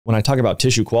when I talk about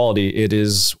tissue quality, it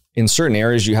is in certain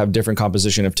areas you have different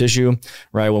composition of tissue,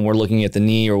 right? When we're looking at the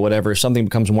knee or whatever, if something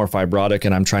becomes more fibrotic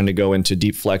and I'm trying to go into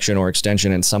deep flexion or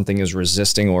extension and something is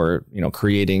resisting or,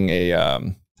 creating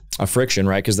a friction,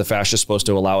 right? Because the fascia is supposed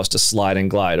to allow us to slide and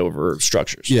glide over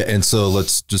structures. Yeah. And so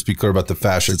let's just be clear about the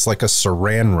fascia. It's like a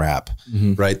saran wrap,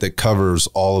 right? That covers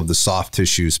all of the soft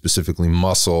tissue, specifically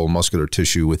muscular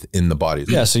tissue within the body.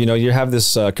 Yeah. So, you have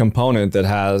this component that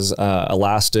has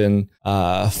elastin,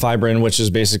 fibrin, which is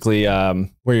basically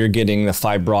where you're getting the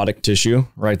fibrotic tissue,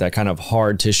 right? That kind of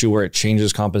hard tissue where it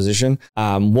changes composition.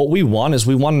 What we want is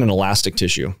an elastic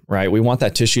tissue, right? We want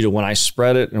that tissue to, when I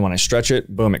spread it and when I stretch it,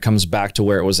 boom, it comes back to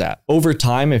where it was at. Over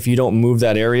time, if you don't move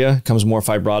that area, it becomes more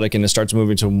fibrotic and it starts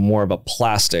moving to more of a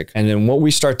plastic. And then what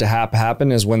we start to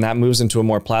happen is when that moves into a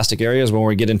more plastic area is when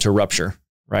we get into rupture,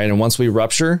 right? And once we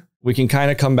rupture, we can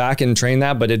kind of come back and train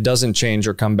that, but it doesn't change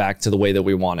or come back to the way that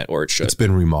we want it or it should. It's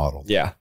been remodeled. Yeah.